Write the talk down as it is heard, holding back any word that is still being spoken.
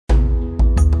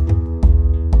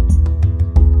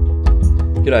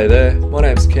G'day there, my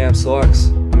name's Cam Sykes.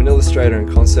 I'm an illustrator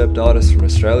and concept artist from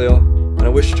Australia, and I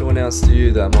wish to announce to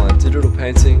you that my digital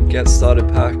painting Get Started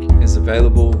pack is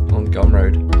available on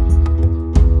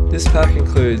Gumroad. This pack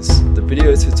includes the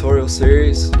video tutorial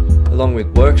series, along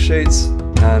with worksheets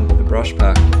and a brush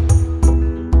pack.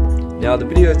 Now, the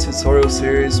video tutorial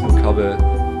series will cover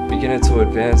beginner to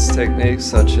advanced techniques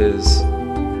such as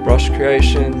brush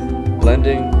creation,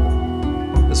 blending,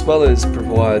 as well as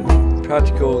provide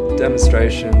practical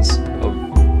demonstrations of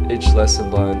each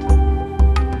lesson learned.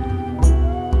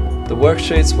 The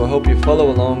worksheets will help you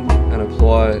follow along and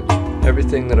apply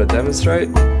everything that I demonstrate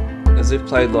as if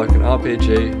played like an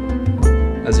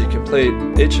RPG, as you complete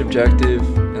each objective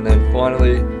and then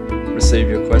finally receive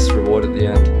your quest reward at the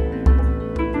end.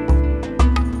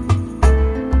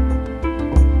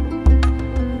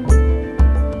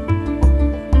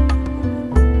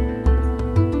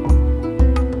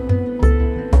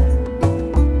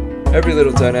 Every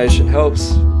little donation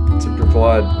helps to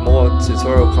provide more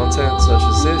tutorial content such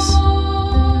as this,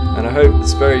 and I hope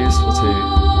it's very useful to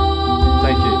you.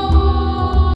 Thank you.